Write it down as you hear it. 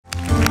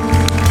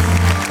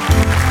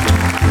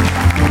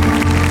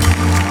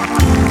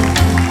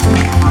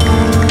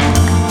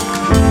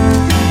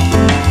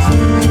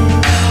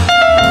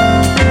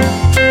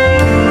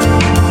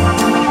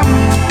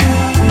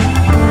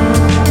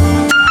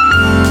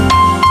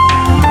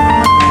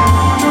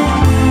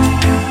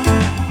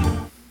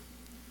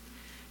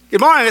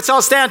Good morning. Let's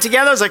all stand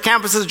together as our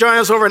campuses join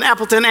us over in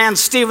Appleton and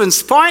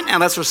Stevens Point, and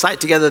let's recite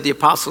together the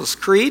Apostles'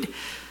 Creed.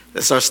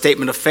 This is our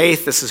statement of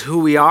faith. This is who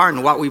we are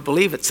and what we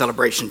believe at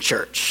Celebration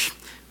Church.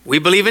 We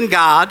believe in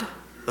God,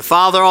 the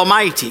Father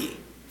Almighty,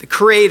 the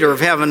creator of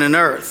heaven and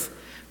earth.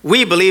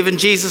 We believe in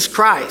Jesus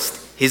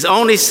Christ, his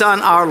only Son,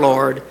 our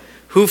Lord,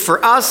 who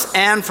for us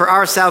and for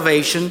our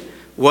salvation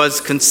was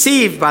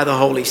conceived by the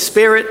Holy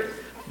Spirit,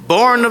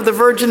 born of the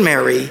Virgin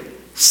Mary,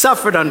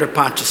 suffered under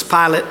Pontius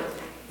Pilate,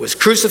 was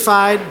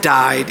crucified,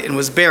 died, and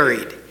was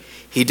buried.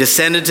 He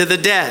descended to the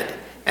dead,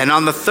 and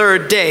on the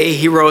third day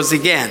he rose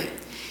again.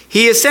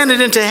 He ascended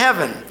into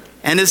heaven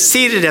and is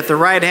seated at the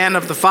right hand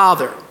of the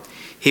Father.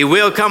 He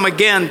will come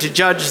again to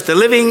judge the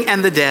living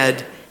and the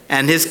dead,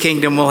 and his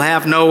kingdom will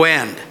have no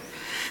end.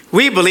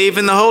 We believe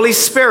in the Holy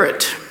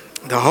Spirit,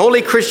 the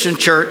holy Christian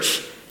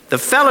church, the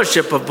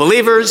fellowship of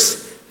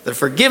believers, the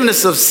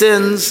forgiveness of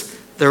sins,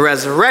 the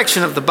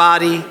resurrection of the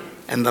body,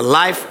 and the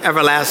life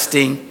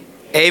everlasting.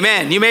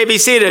 Amen. You may be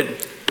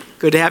seated.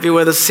 Good to have you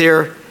with us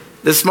here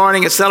this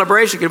morning at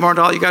Celebration. Good morning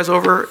to all you guys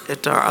over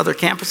at our other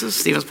campuses,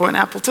 Stevens Point,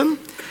 Appleton.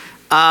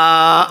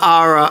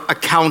 Our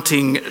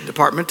accounting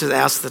department has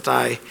asked that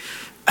I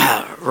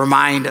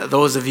remind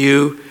those of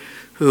you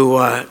who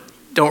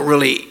don't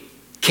really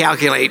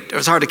calculate,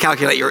 it's hard to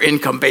calculate your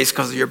income base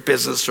because of your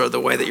business or the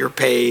way that you're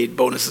paid,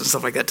 bonuses and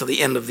stuff like that till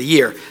the end of the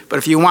year. But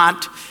if you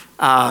want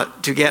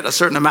to get a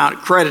certain amount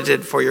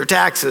credited for your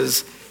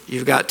taxes,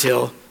 you've got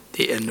till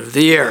the end of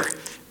the year.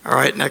 All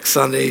right, next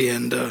Sunday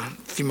and a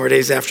few more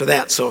days after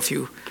that. So if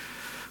you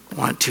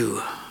want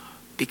to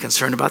be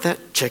concerned about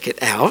that, check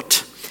it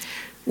out.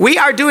 We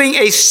are doing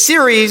a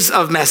series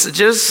of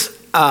messages,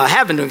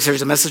 have been doing a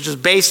series of messages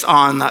based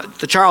on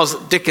the Charles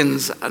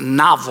Dickens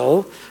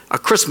novel, A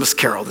Christmas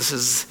Carol. This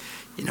is,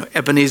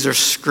 Ebenezer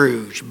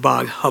Scrooge,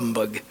 Bog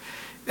Humbug.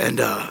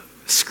 And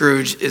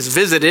Scrooge is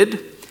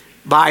visited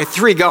by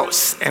three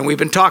ghosts. And we've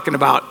been talking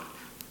about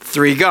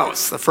three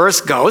ghosts. The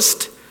first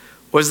ghost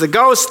was the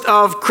ghost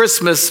of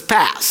Christmas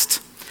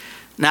past.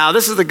 Now,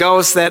 this is the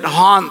ghost that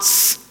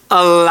haunts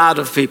a lot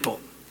of people.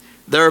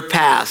 Their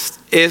past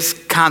is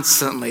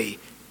constantly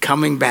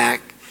coming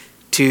back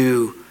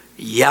to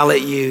yell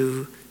at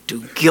you,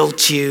 to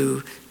guilt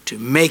you, to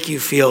make you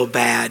feel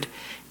bad.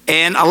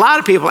 And a lot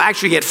of people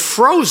actually get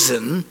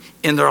frozen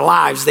in their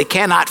lives. They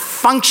cannot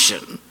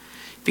function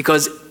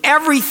because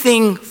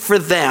everything for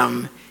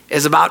them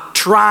is about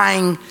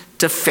trying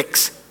to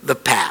fix the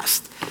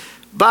past.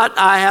 But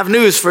I have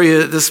news for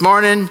you this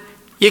morning.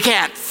 You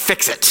can't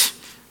fix it,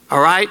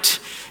 all right?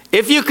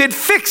 If you could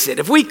fix it,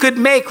 if we could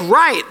make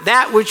right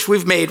that which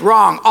we've made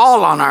wrong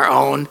all on our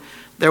own,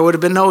 there would have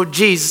been no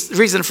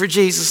reason for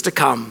Jesus to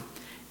come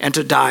and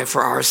to die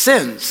for our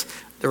sins.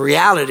 The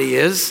reality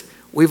is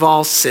we've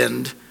all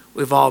sinned.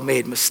 We've all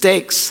made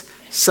mistakes.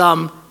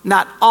 Some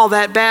not all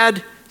that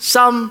bad,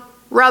 some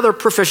rather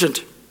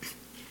proficient.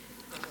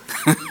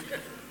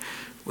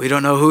 We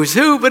don't know who's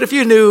who, but if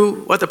you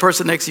knew what the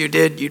person next to you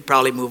did, you'd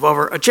probably move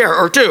over a chair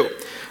or two,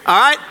 all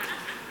right?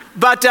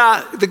 But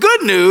the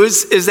good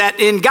news is that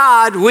in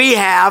God, we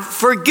have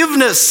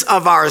forgiveness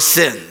of our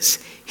sins.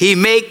 He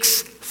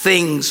makes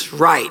things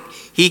right.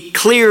 He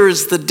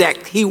clears the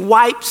deck. He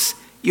wipes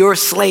your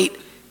slate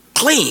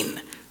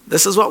clean.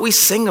 This is what we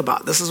sing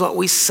about. This is what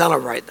we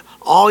celebrate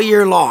all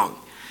year long,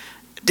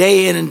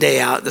 day in and day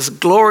out, this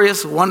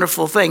glorious,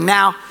 wonderful thing.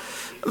 Now,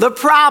 the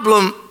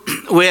problem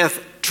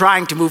with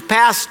trying to move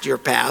past your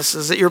past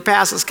is that your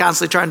past is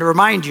constantly trying to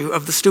remind you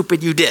of the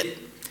stupid you did.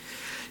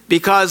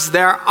 Because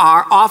there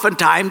are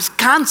oftentimes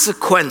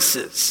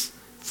consequences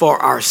for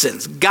our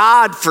sins.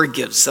 God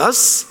forgives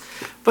us,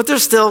 but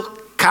there's still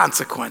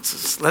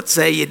consequences. Let's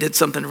say you did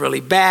something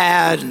really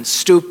bad and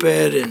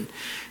stupid and,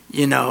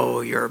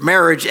 your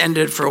marriage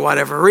ended for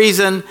whatever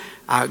reason.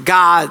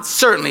 God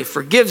certainly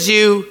forgives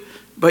you,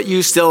 but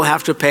you still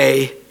have to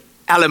pay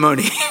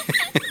alimony.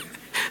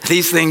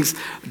 These things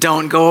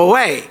don't go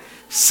away.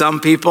 Some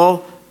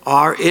people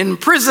are in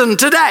prison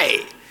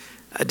today.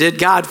 Did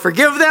God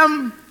forgive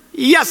them?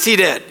 Yes, he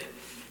did.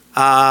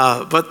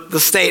 But the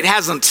state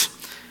hasn't,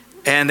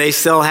 and they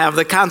still have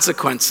the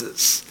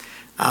consequences.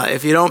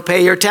 If you don't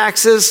pay your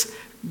taxes,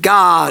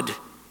 God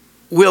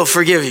will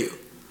forgive you.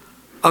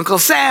 Uncle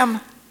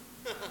Sam,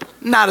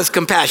 not as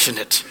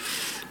compassionate.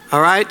 All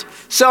right?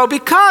 So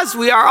because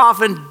we are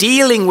often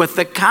dealing with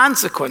the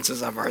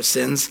consequences of our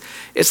sins,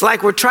 it's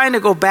like we're trying to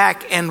go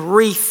back and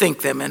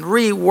rethink them and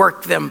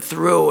rework them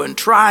through and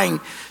trying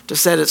to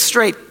set it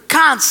straight,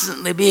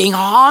 constantly being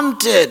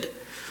haunted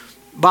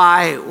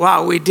by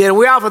what we did.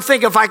 We often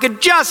think, if I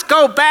could just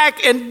go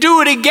back and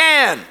do it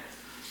again.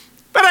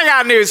 But I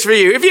got news for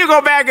you. If you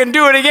go back and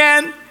do it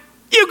again,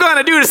 you're going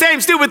to do the same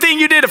stupid thing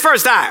you did the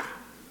first time.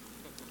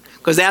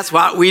 Because that's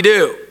what we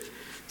do.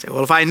 Say,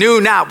 well, if I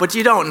knew now, but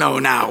you don't know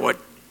now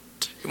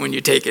when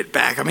you take it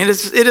back. I mean,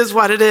 it is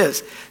what it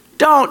is.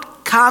 Don't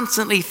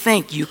constantly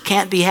think you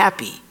can't be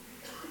happy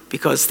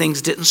because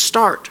things didn't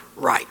start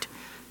right.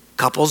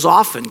 Couples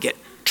often get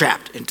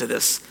trapped into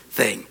this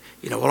thing.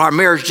 Well, our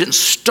marriage didn't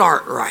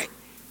start right.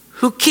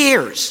 Who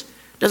cares?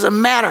 Doesn't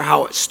matter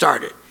how it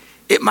started.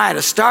 It might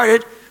have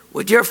started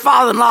with your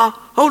father-in-law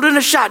holding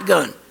a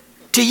shotgun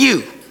to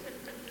you.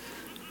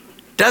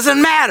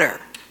 Doesn't matter.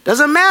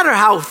 Doesn't matter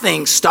how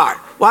things start.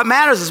 What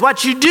matters is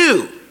what you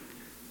do.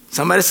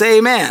 Somebody say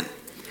amen.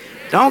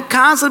 Don't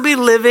constantly be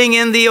living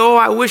in the,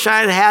 I wish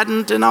I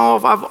hadn't, and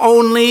if I've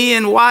only,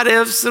 and what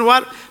ifs, and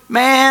what.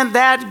 Man,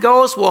 that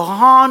ghost will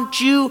haunt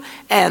you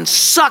and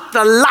suck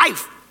the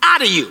life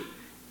out of you.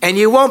 And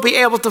you won't be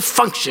able to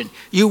function.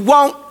 You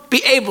won't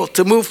be able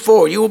to move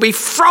forward. You will be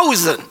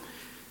frozen,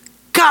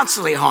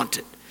 constantly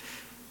haunted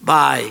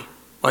by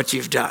what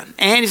you've done.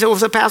 And he said,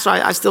 well, Pastor,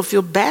 I still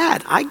feel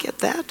bad. I get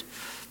that.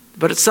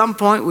 But at some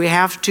point, we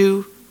have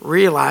to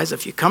realize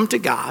if you come to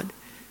God,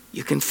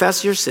 you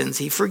confess your sins,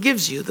 he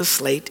forgives you, the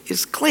slate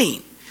is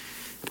clean.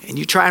 And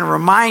you try and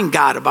remind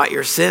God about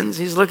your sins,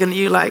 he's looking at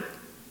you like,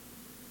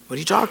 what are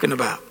you talking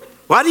about?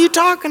 What are you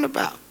talking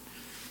about?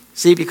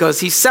 See, because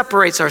he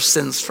separates our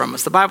sins from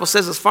us. The Bible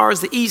says as far as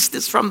the east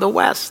is from the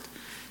west.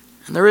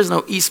 And there is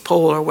no east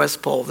pole or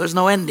west pole. There's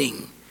no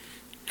ending.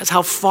 That's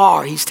how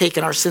far he's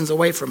taken our sins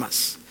away from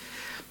us.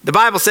 The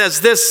Bible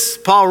says this,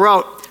 Paul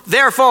wrote,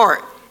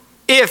 therefore,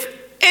 if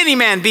any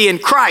man be in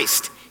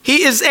Christ,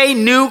 he is a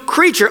new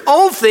creature.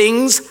 Old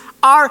things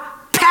are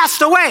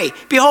passed away.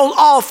 Behold,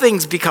 all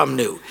things become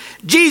new.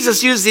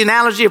 Jesus used the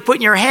analogy of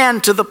putting your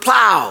hand to the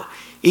plow.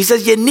 He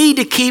says you need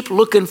to keep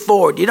looking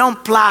forward. You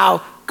don't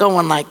plow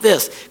going like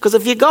this. Because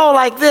if you go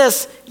like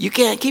this, you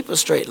can't keep a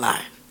straight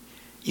line.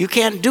 You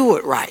can't do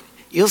it right.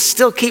 You'll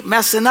still keep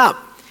messing up.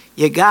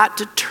 You got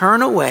to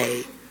turn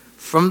away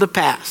from the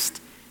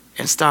past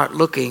and start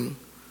looking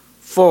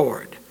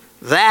forward.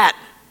 That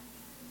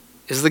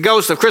is the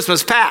ghost of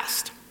Christmas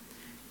past.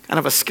 Kind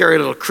of a scary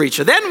little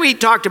creature. Then we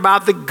talked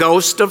about the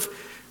ghost of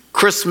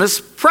Christmas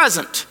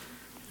present.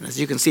 And as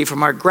you can see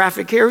from our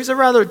graphic here, he's a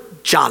rather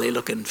jolly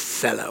looking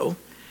fellow.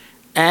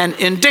 And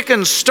in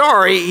Dickens'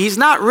 story, he's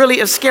not really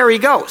a scary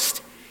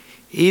ghost.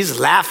 He's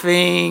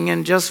laughing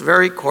and just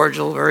very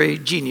cordial, very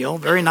genial,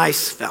 very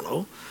nice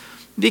fellow.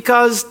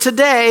 Because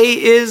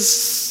today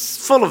is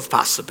full of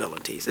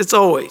possibilities. It's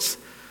always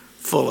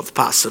full of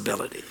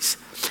possibilities.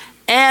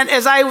 And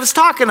as I was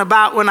talking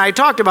about when I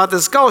talked about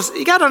this ghost,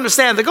 you got to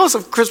understand the ghost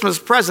of Christmas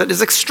present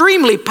is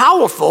extremely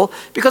powerful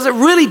because it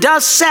really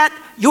does set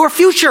your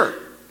future.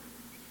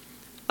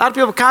 A lot of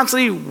people are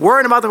constantly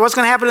worrying about what's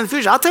going to happen in the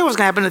future. I'll tell you what's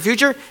going to happen in the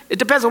future. It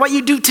depends on what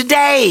you do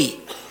today.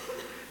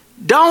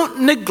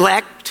 Don't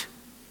neglect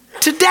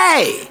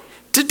today.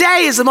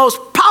 Today is the most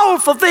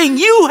powerful thing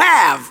you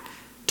have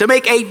to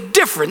make a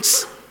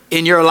difference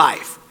in your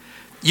life.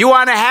 You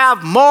want to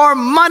have more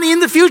money in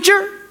the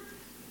future?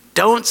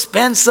 Don't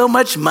spend so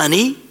much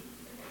money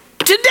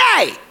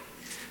today.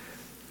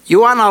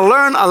 You want to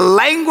learn a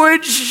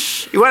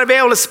language? You want to be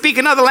able to speak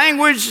another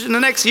language in the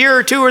next year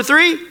or 2 or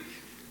 3?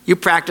 You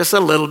practice a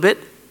little bit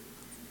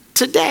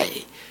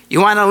today.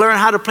 You want to learn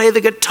how to play the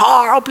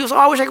guitar? Oh, people say,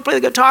 I wish I could play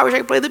the guitar. I wish I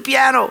could play the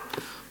piano.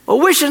 Well,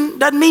 wishing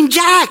doesn't mean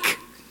jack.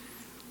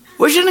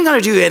 Wishing isn't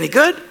going to do you any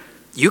good.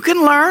 You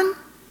can learn.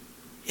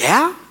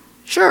 Yeah,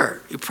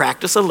 sure. You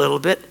practice a little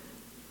bit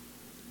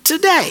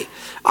today.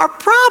 Our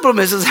problem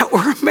is that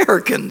we're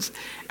Americans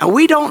and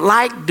we don't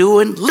like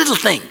doing little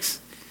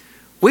things.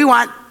 We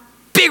want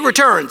big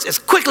returns as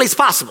quickly as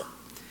possible.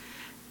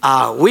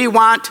 We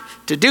want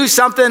to do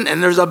something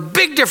and there's a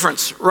big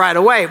difference right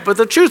away. But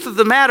the truth of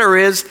the matter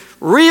is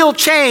real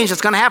change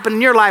that's going to happen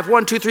in your life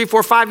 1, 2, 3,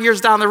 4, 5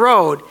 years down the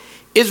road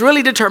is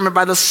really determined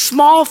by the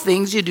small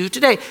things you do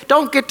today.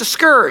 Don't get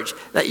discouraged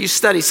that you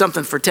study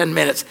something for 10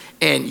 minutes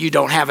and you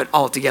don't have it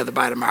all together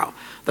by tomorrow.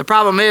 The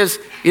problem is,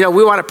 we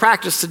want to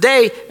practice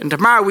today and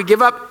tomorrow we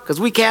give up because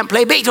we can't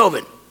play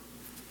Beethoven.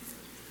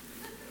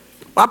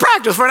 Well, I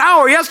practiced for an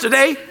hour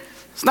yesterday.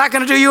 It's not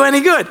going to do you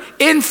any good.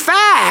 In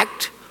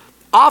fact,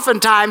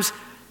 oftentimes,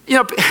 we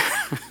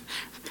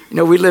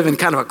live in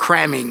kind of a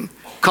cramming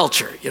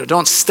culture.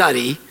 Don't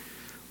study,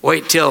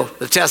 wait till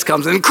the test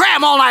comes and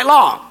cram all night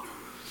long.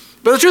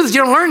 But the truth is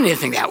you don't learn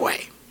anything that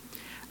way.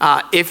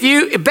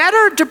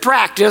 Better to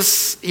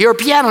practice your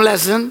piano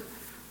lesson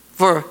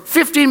for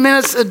 15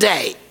 minutes a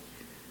day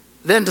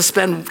than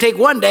to take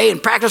one day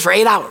and practice for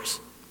 8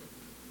 hours.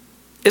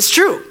 It's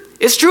true.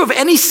 It's true of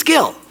any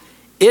skill.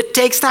 It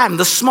takes time.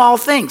 The small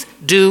things.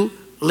 Do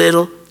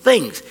little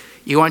things.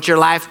 You want your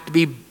life to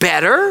be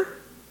better?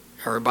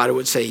 Everybody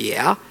would say,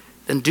 yeah.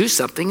 Then do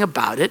something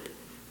about it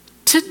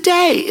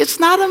today. It's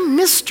not a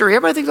mystery.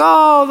 Everybody thinks,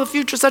 the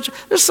future's such a...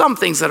 There's some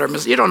things that are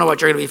mystery. You don't know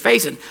what you're going to be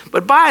facing.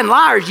 But by and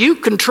large, you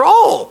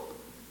control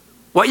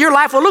what your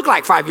life will look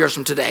like 5 years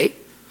from today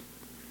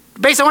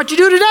based on what you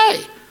do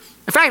today.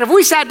 In fact, if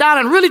we sat down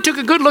and really took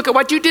a good look at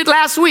what you did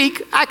last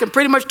week, I can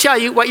pretty much tell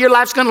you what your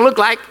life's going to look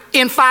like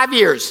in 5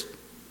 years.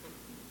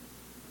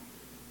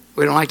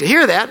 We don't like to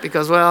hear that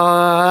because, that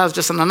was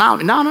just an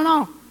announcement.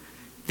 No.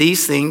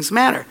 These things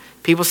matter.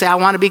 People say, I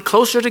want to be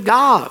closer to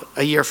God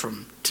a year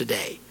from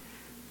today.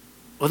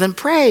 Well, then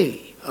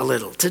pray a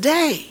little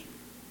today.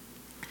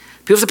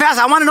 People say,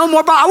 Pastor,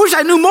 I wish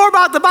I knew more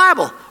about the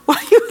Bible. Well,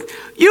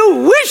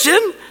 you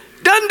wishing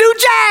doesn't do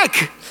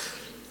jack.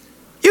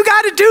 You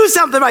got to do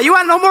something about it. You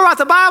want to know more about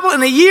the Bible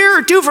in a year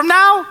or two from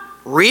now?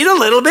 Read a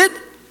little bit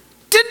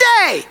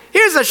today.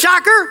 Here's a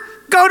shocker.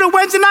 Go to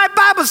Wednesday night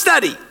Bible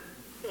study.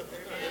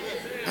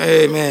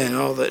 Amen.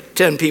 All the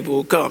 10 people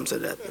who come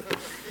said that.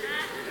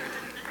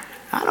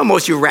 I know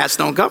most of you rats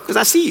don't come because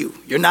I see you.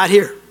 You're not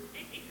here.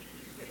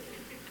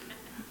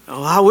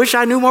 Oh, I wish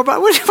I knew more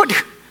about it.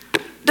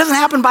 It doesn't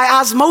happen by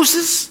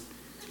osmosis.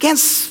 Can't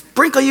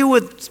sprinkle you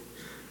with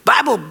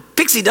Bible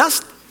pixie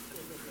dust.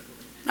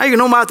 Now you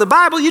know about the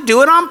Bible, you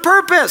do it on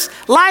purpose.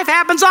 Life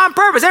happens on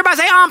purpose. Everybody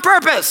say on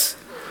purpose.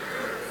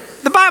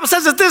 The Bible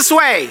says it this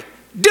way.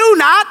 Do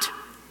not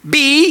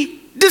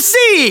be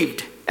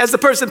deceived. As the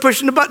person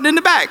pushing the button in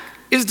the back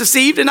is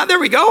deceived. And now, there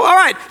we go. All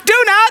right.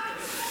 Do not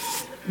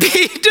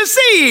be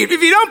deceived.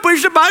 If you don't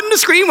push the button, the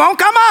screen won't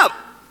come up.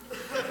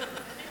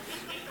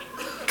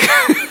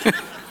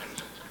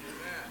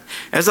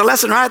 There's a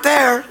lesson right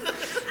there.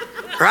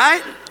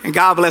 Right? And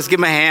God bless. Give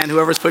him a hand.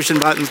 Whoever's pushing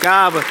buttons.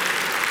 God bless.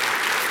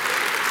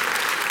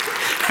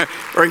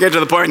 We're going to get to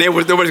the point,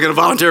 nobody's going to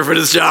volunteer for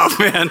this job,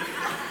 man.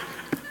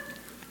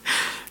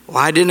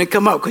 Why didn't it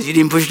come up? Because you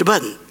didn't push the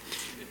button.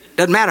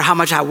 Doesn't matter how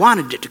much I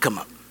wanted it to come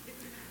up.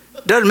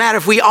 Doesn't matter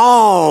if we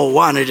all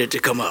wanted it to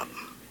come up.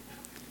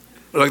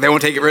 Look, they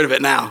won't take rid of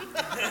it now.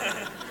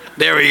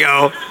 There we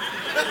go.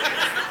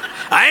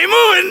 I ain't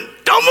moving.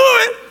 Don't move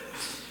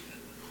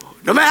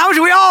it. No matter how much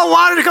we all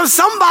wanted it to come,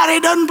 somebody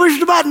doesn't push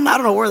the button. I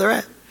don't know where they're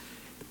at.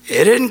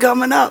 It isn't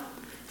coming up.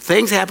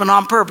 Things happen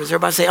on purpose.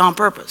 Everybody say on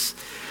purpose.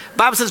 The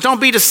Bible says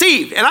don't be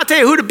deceived. And I'll tell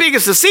you who the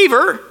biggest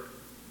deceiver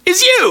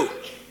is you.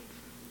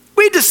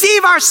 We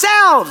deceive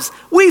ourselves.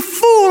 We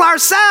fool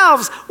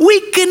ourselves.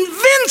 We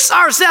convince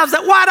ourselves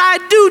that what I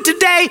do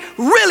today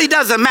really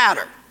doesn't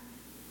matter.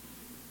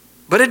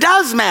 But it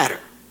does matter.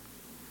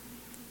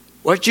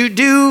 What you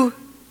do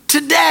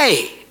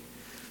today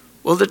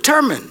will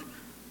determine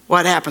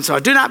what happens. So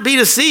do not be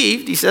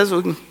deceived. He says,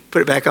 we can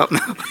put it back up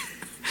now.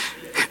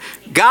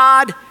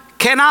 God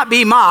cannot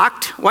be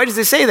mocked. Why does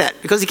he say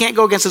that? Because he can't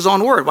go against his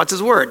own word. What's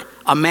his word?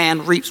 A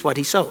man reaps what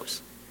he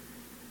sows.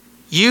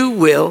 You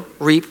will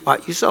reap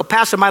what you sow.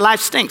 Pastor, my life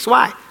stinks.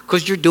 Why?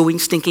 Because you're doing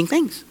stinking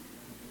things.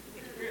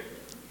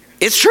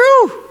 It's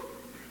true.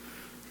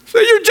 So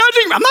you're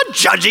judging me. I'm not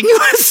judging you.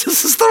 This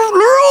is the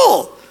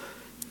rule.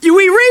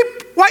 We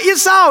reap what you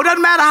sow.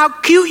 Doesn't matter how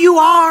cute you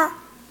are.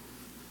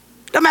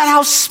 Doesn't matter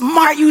how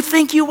smart you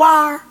think you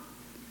are.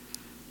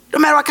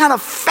 Doesn't matter what kind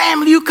of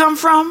family you come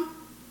from.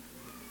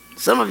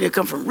 Some of you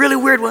come from really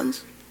weird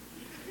ones.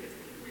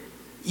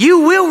 You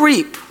will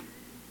reap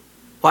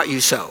what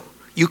you sow.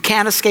 You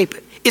can't escape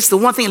it. It's the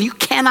one thing, you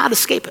cannot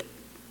escape it.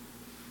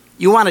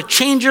 You want to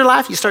change your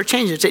life, you start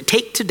changing it.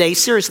 Take today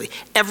seriously.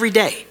 Every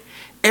day.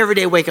 Every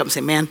day wake up and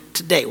say, man,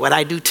 today, what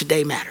I do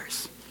today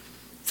matters.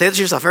 Say it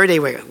to yourself every day.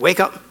 Wake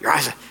up, your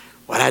eyes,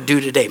 what I do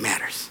today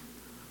matters.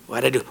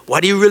 What I do.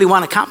 What do you really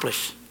want to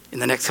accomplish in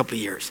the next couple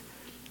of years?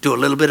 Do a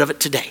little bit of it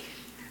today.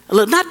 A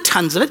little, not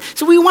tons of it.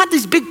 So we want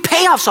these big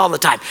payoffs all the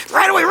time.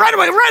 Right away, right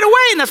away, right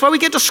away. And that's why we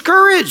get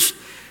discouraged.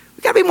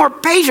 We got to be more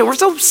patient. We're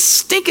so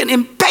stinking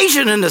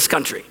impatient in this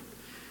country.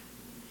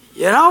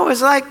 You know,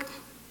 it's like,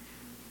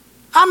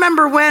 I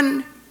remember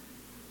when,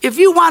 if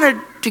you wanted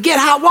to get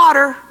hot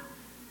water,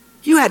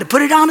 you had to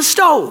put it on the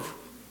stove.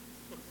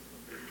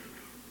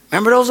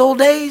 Remember those old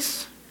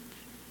days?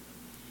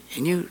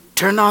 And you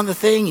turned on the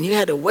thing and you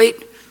had to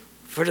wait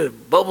for the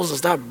bubbles to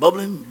start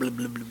bubbling. Blah,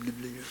 blah, blah, blah,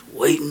 blah. Just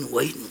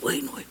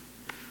waiting.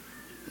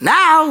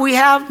 Now we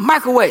have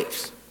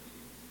microwaves.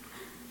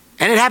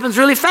 And it happens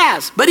really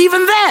fast. But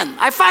even then,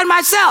 I find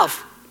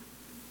myself,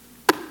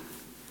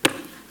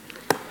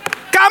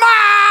 come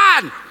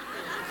on!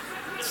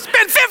 It's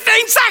been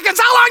 15 seconds.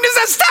 How long does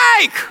this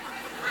take?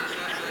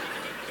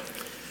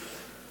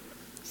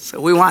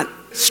 So we want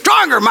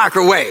stronger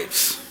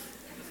microwaves.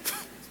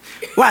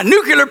 We want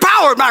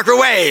nuclear-powered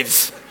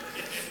microwaves.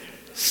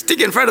 Stick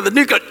in front of the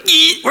nuclear,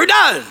 we're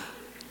done.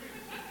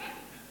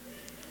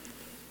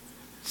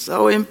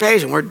 So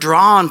impatient. We're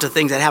drawn to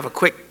things that have a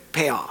quick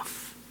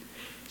payoff.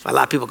 So a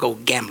lot of people go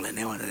gambling.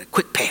 They want a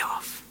quick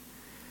payoff.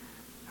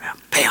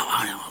 Payoff.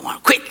 I want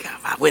a quick.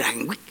 I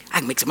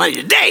can make some money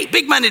today.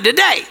 Big money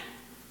today.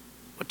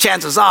 Well,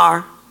 chances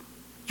are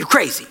you're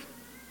crazy.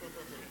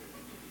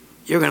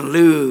 You're going to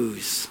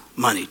lose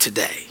money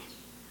today.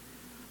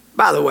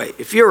 By the way,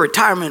 if your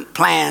retirement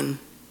plan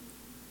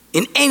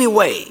in any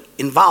way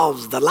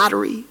involves the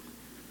lottery,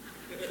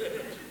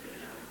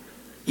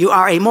 you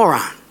are a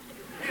moron.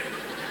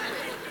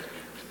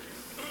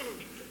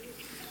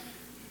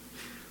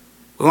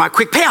 We want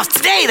quick payoffs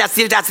today. That's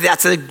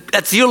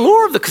the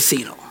allure of the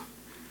casino.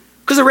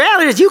 Because the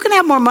reality is you can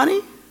have more money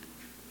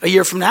a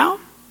year from now.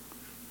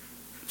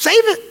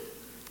 Save it.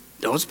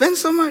 Don't spend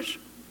so much.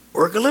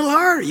 Work a little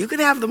harder. You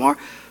can have the more.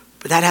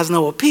 But that has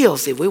no appeal.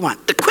 See, we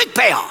want the quick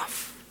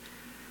payoff.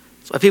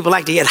 That's why people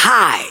like to get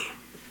high.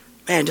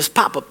 Man, just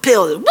pop a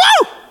pill. Woo!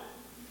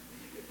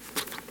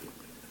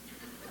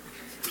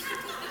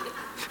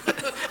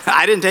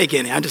 I didn't take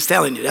any. I'm just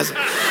telling you.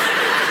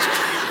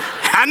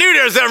 I knew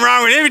there was something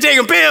wrong with him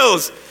taking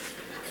pills.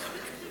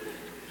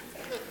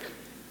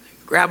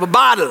 grab a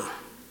bottle.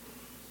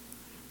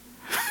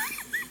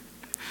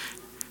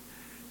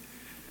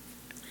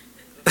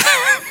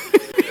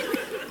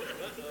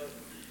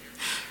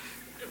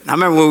 I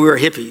remember when we were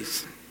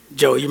hippies.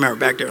 Joe, you remember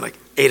back there like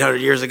 800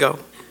 years ago,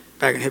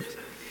 back in hippies.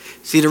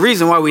 See, the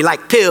reason why we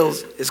like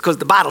pills is because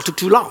the bottle took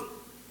too long.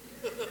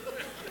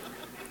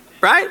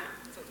 Right?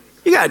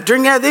 You got to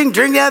drink that thing,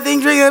 drink that.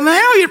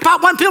 Man, you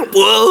pop one pill.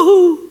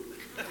 Whoa.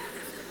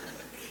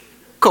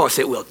 Of course,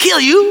 it will kill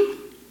you,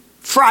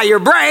 fry your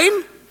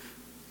brain,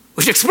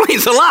 which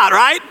explains a lot,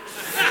 right?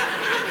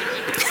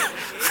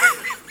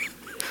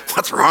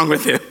 What's wrong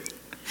with you?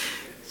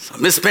 It's a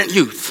misspent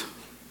youth.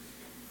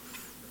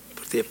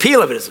 But the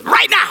appeal of it is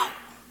right now.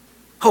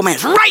 Oh, man,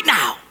 it's right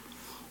now.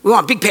 We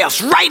want big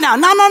payoffs right now.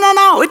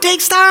 No. It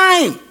takes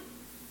time.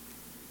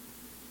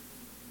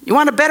 You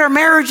want a better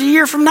marriage a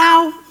year from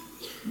now?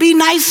 Be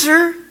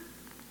nicer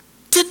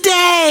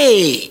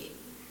today.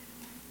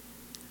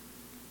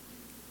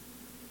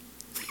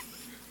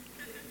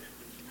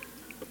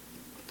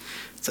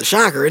 It's a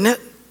shocker, isn't it?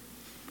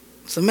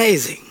 It's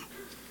amazing.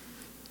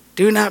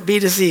 Do not be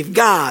deceived.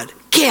 God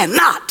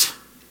cannot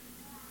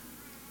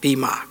be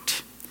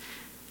mocked.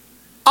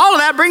 All of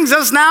that brings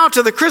us now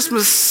to the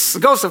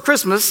ghost of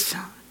Christmas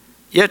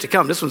yet to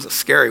come. This one's a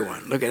scary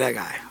one. Look at that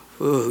guy.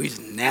 Ooh, he's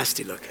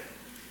nasty looking.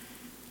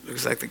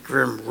 Looks like the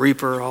Grim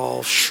Reaper,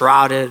 all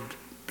shrouded,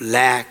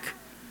 black,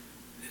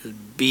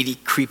 beady,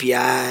 creepy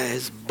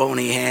eyes,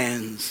 bony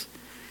hands.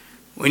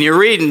 When you're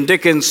reading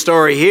Dickens'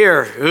 story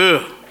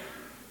here,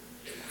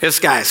 this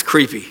guy's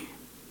creepy.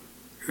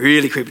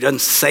 Really creepy. Doesn't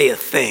say a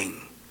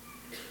thing.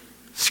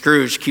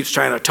 Scrooge keeps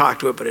trying to talk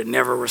to it, but it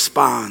never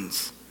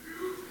responds.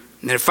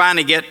 And then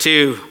finally get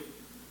to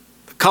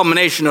the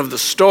culmination of the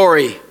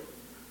story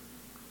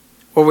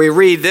where we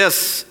read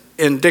this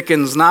in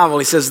Dickens' novel.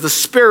 He says, the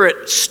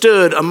spirit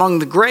stood among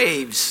the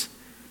graves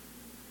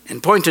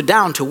and pointed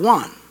down to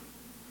one.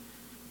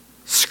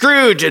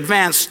 Scrooge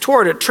advanced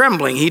toward it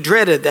trembling. He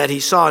dreaded that he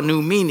saw a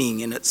new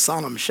meaning in its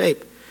solemn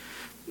shape.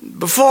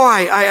 Before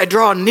I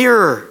draw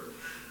nearer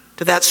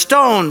to that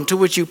stone to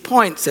which you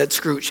point, said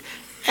Scrooge,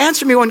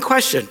 answer me one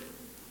question.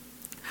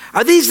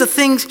 Are these the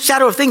things,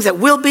 shadow of things that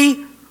will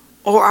be,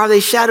 or are they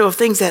shadow of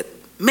things that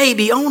may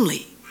be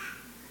only?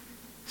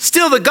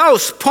 Still the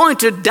ghost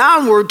pointed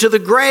downward to the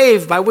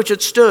grave by which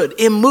it stood,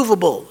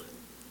 immovable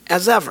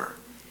as ever.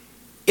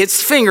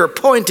 Its finger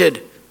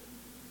pointed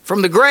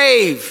from the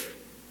grave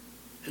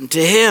and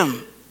to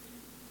him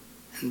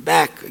and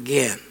back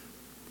again.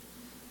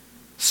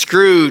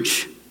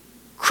 Scrooge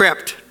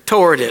crept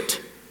toward it,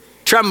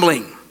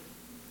 trembling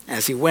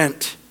as he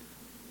went,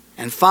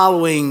 and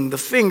following the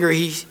finger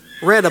he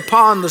read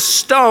upon the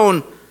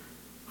stone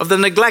of the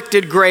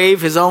neglected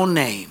grave his own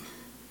name,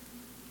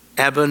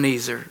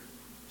 Ebenezer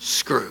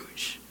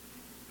Scrooge.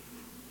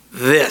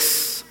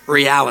 This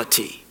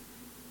reality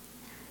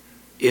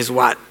is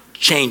what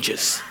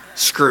changes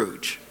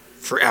Scrooge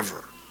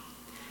forever.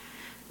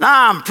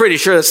 Now, I'm pretty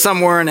sure that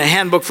somewhere in a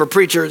handbook for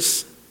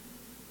preachers,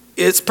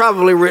 it's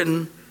probably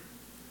written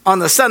on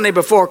the Sunday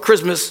before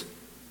Christmas,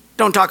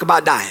 don't talk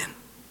about dying.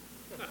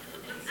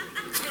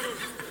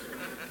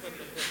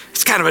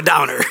 It's kind of a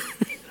downer.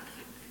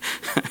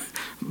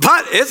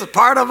 But it's a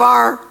part of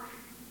our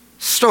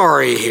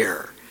story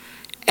here.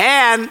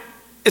 And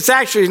it's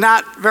actually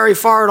not very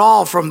far at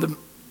all from the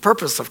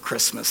purpose of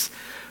Christmas.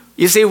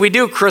 You see, we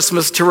do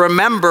Christmas to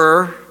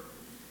remember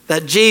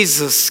that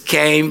Jesus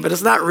came, but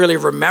it's not really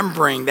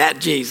remembering that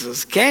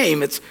Jesus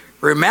came. It's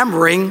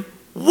remembering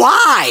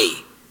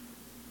why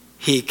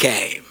he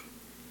came.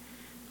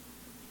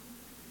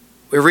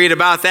 We read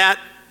about that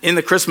in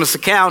the Christmas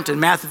account in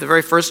Matthew, the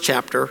very first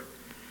chapter,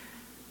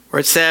 where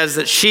it says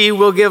that she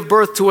will give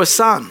birth to a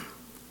son,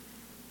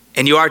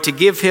 and you are to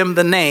give him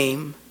the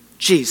name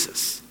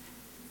Jesus,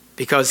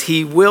 because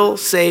he will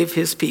save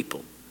his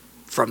people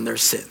from their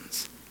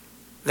sins.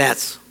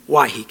 That's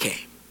why he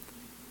came.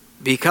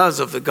 Because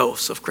of the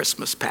ghosts of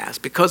Christmas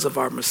past, because of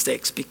our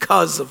mistakes,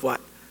 because of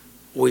what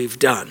we've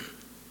done.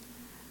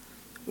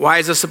 Why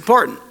is this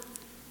important?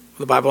 Well,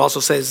 the Bible also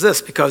says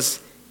this,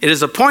 because it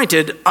is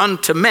appointed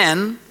unto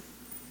men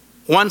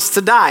once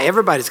to die.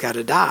 Everybody's got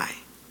to die.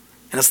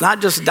 And it's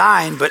not just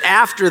dying, but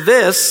after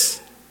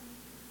this,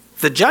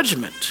 the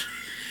judgment.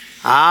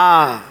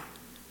 The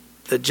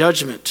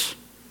judgment.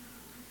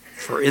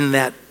 For in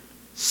that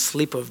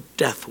sleep of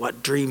death,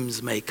 what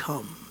dreams may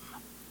come,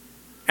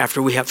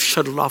 after we have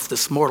shuttled off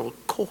this mortal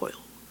coil,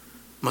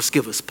 must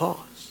give us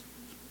pause.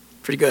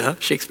 Pretty good, huh?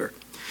 Shakespeare.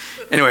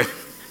 Anyway,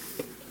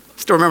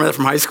 still remember that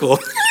from high school.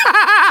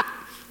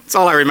 That's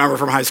all I remember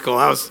from high school.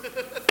 I was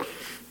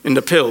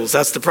into pills.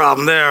 That's the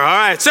problem there. All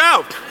right,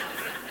 so.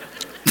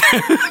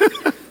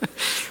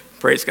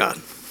 Praise God.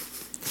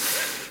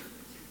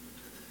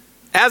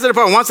 As it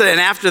upon once and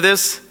after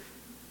this,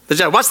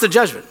 what's the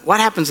judgment? What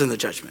happens in the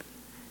judgment?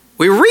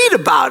 We read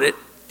about it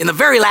in the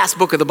very last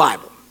book of the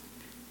Bible.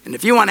 And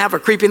if you want to have a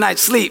creepy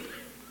night's sleep,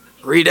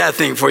 read that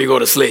thing before you go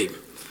to sleep.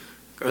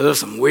 Because there's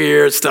some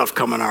weird stuff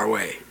coming our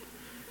way.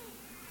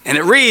 And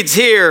it reads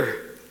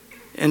here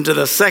into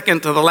the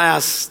second to the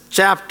last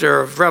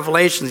chapter of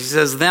Revelation, he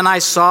says, "Then I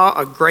saw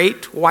a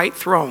great white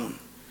throne,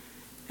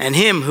 and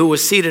him who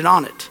was seated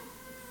on it.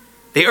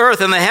 The earth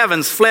and the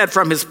heavens fled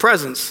from his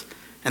presence,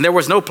 and there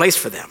was no place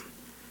for them.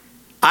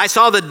 I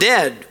saw the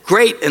dead,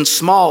 great and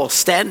small,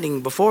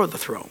 standing before the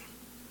throne,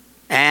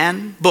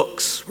 and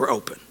books were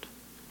opened.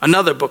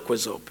 Another book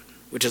was opened,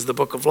 which is the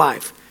book of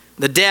life.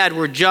 The dead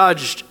were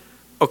judged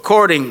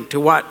according to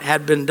what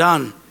had been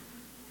done,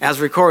 as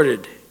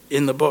recorded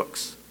in the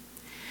books."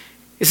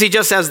 You see,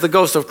 just as the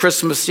ghost of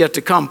Christmas yet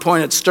to come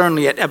pointed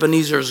sternly at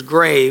Ebenezer's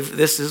grave,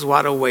 this is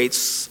what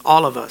awaits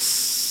all of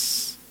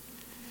us.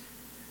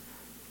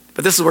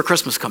 But this is where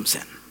Christmas comes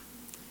in.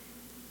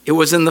 It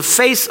was in the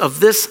face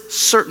of this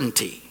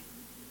certainty,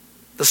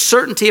 the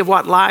certainty of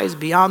what lies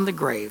beyond the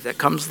grave, that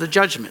comes the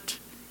judgment.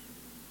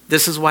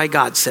 This is why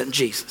God sent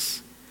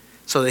Jesus,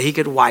 so that he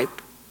could wipe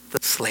the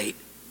slate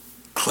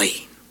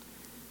clean.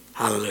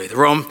 Hallelujah. The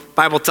Rome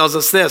Bible tells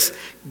us this: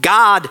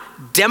 God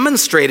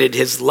demonstrated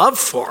his love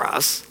for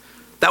us,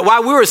 that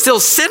while we were still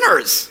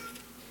sinners,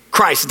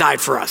 Christ died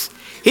for us.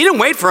 He didn't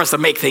wait for us to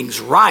make things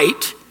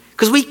right,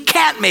 because we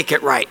can't make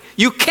it right.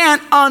 You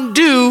can't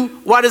undo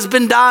what has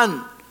been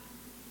done.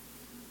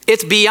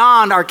 It's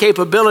beyond our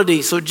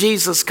capability. So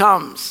Jesus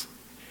comes,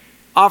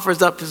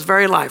 offers up his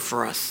very life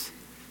for us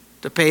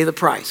to pay the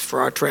price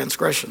for our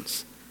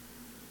transgressions.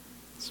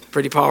 It's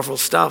pretty powerful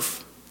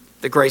stuff.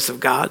 The grace of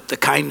God, the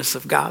kindness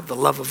of God, the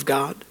love of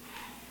God,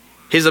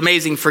 his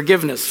amazing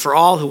forgiveness for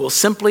all who will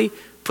simply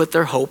put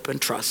their hope and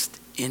trust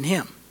in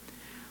him.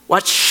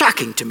 What's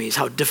shocking to me is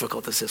how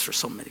difficult this is for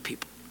so many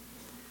people.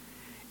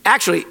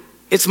 Actually,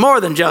 it's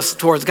more than just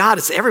towards God,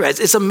 it's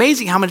everybody. It's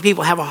amazing how many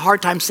people have a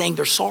hard time saying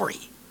they're sorry.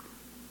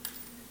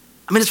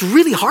 I mean, it's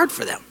really hard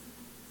for them.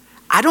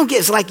 I don't get,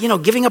 it's like,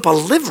 giving up a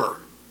liver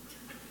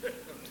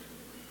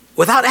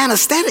without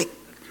anesthetic.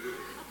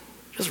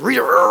 Just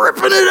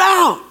ripping it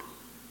out.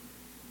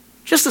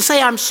 Just to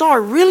say I'm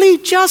sorry. Really?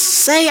 Just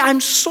say I'm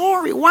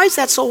sorry. Why is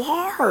that so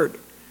hard?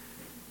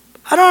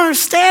 I don't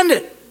understand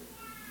it.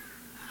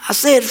 I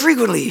say it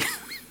frequently.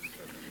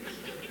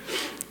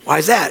 Why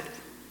is that?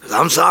 Because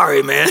I'm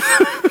sorry, man.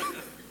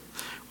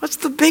 What's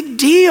the big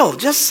deal?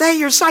 Just say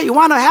you're sorry. You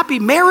want a happy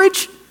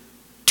marriage?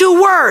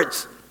 2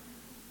 words.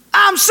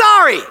 I'm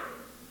sorry.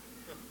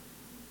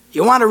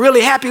 You want a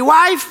really happy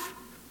wife?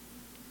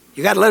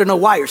 You got to let her know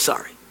why you're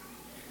sorry.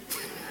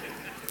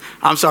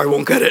 I'm sorry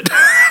won't cut it.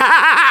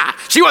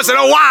 She wants to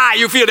know why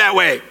you feel that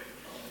way.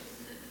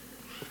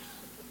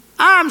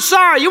 I'm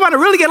sorry. You want to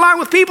really get along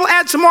with people?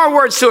 Add some more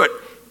words to it.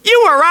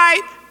 You were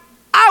right.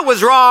 I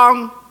was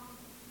wrong.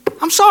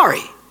 I'm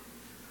sorry.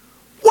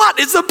 What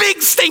is the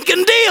big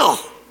stinking deal?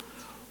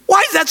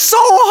 Why is that so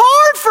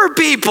hard for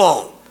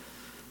people?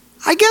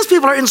 I guess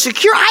people are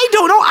insecure. I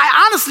don't know.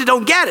 I honestly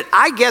don't get it.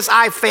 I guess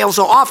I fail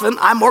so often,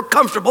 I'm more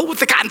comfortable with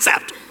the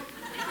concept.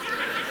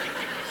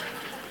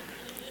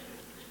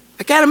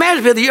 I can't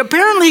imagine, but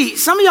apparently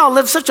some of y'all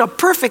live such a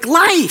perfect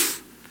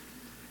life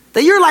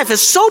that your life is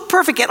so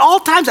perfect at all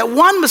times that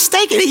one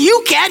mistake and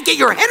you can't get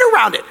your head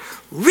around it.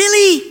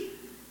 Really?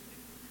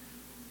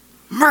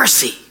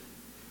 Mercy.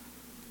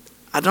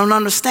 I don't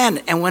understand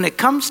it. And when it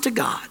comes to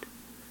God,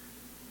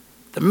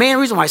 the main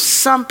reason why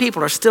some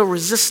people are still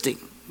resisting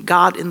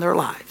God in their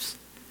lives,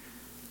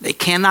 they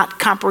cannot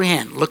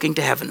comprehend looking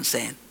to heaven and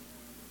saying,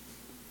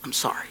 I'm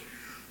sorry.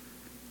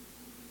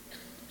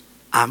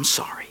 I'm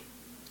sorry.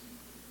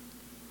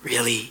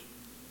 Really?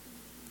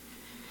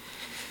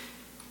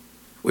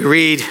 We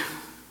read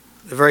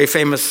the very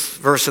famous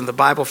verse in the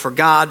Bible, for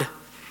God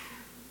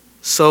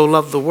so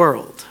loved the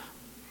world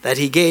that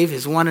he gave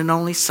his one and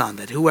only Son,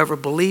 that whoever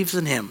believes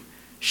in him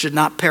should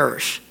not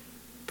perish,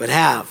 but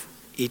have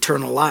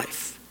eternal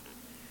life.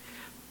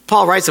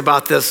 Paul writes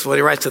about this when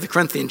he writes to the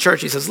Corinthian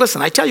church. He says,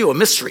 listen, I tell you a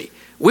mystery.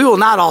 We will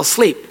not all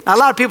sleep. Now, a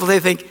lot of people, they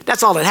think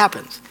that's all that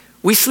happens.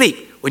 We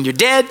sleep. When you're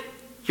dead,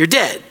 you're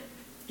dead.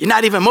 You're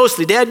not even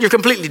mostly dead, you're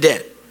completely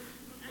dead.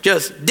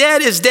 Just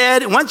dead is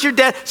dead, and once you're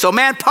dead, so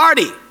man,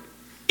 party.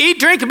 Eat,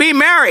 drink, and be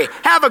merry.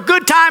 Have a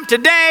good time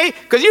today,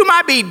 because you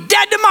might be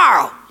dead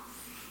tomorrow.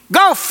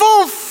 Go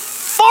full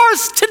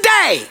force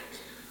today,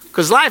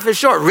 because life is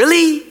short.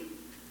 Really?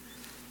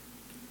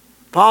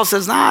 Paul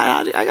says,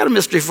 I got a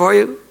mystery for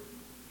you.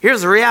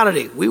 Here's the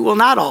reality. We will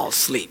not all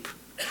sleep,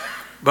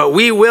 but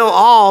we will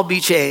all be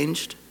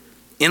changed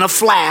in a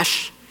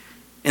flash,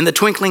 in the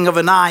twinkling of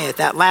an eye at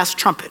that last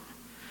trumpet.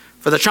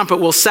 For the trumpet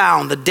will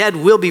sound, the dead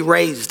will be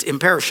raised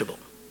imperishable,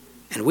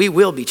 and we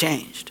will be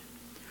changed.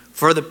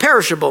 For the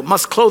perishable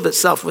must clothe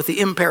itself with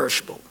the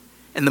imperishable,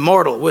 and the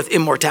mortal with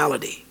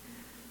immortality.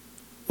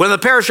 When the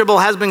perishable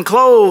has been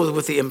clothed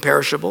with the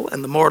imperishable,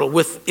 and the mortal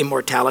with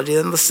immortality,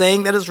 then the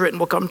saying that is written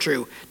will come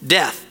true.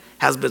 Death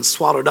has been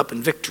swallowed up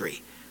in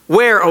victory.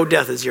 Where, O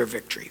death, is your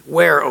victory?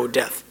 Where, O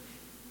death,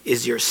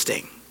 is your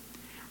sting?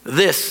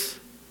 This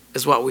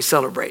is what we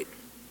celebrate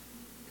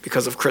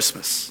because of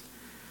Christmas.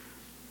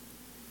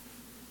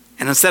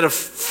 And instead of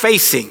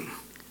facing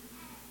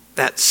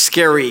that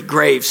scary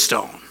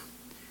gravestone,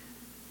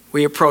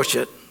 we approach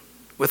it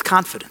with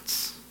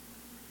confidence,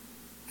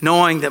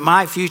 knowing that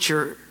my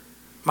future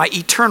my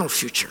eternal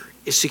future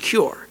is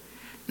secure,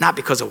 not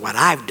because of what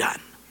I've done,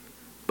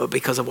 but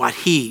because of what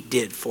he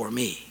did for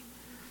me.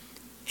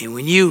 And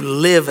when you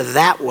live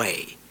that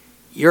way,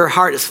 your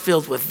heart is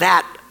filled with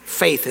that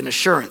faith and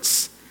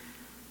assurance.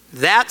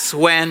 That's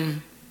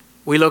when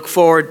we look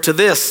forward to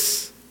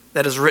this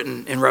that is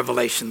written in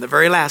Revelation, the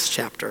very last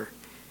chapter.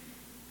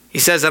 He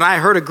says, and I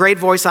heard a great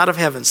voice out of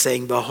heaven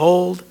saying,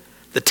 behold,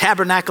 the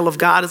tabernacle of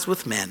God is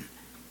with men,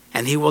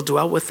 and he will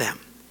dwell with them,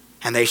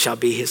 and they shall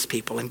be his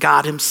people, and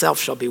God himself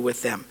shall be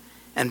with them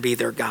and be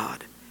their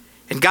God.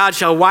 And God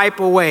shall wipe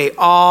away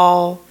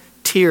all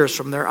tears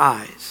from their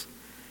eyes,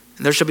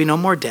 and there shall be no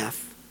more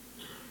death,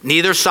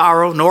 neither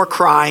sorrow nor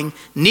crying,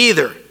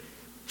 neither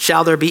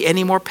shall there be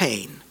any more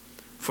pain,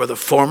 for the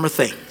former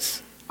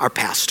things are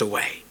passed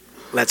away.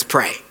 Let's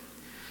pray.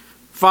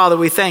 Father,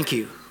 we thank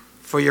you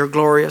for your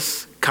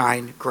glorious,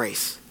 kind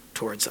grace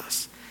towards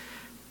us.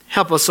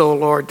 Help us, O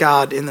Lord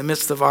God, in the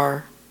midst of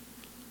our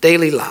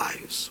daily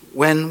lives,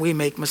 when we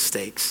make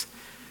mistakes,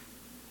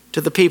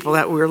 to the people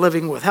that we're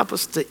living with. Help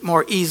us to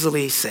more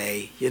easily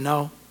say,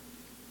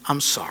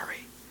 I'm sorry.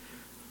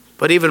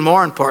 But even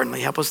more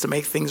importantly, help us to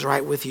make things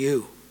right with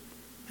you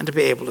and to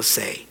be able to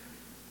say,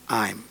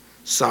 I'm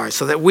sorry,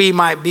 so that we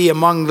might be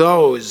among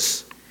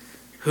those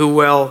who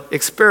will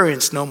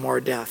experience no more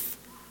death,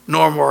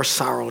 no more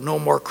sorrow, no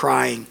more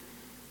crying,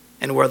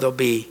 and where there'll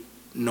be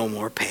no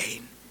more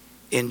pain.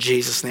 In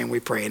Jesus' name we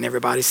pray. And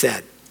everybody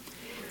said,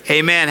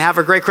 amen. Have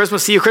a great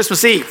Christmas. See you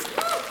Christmas Eve.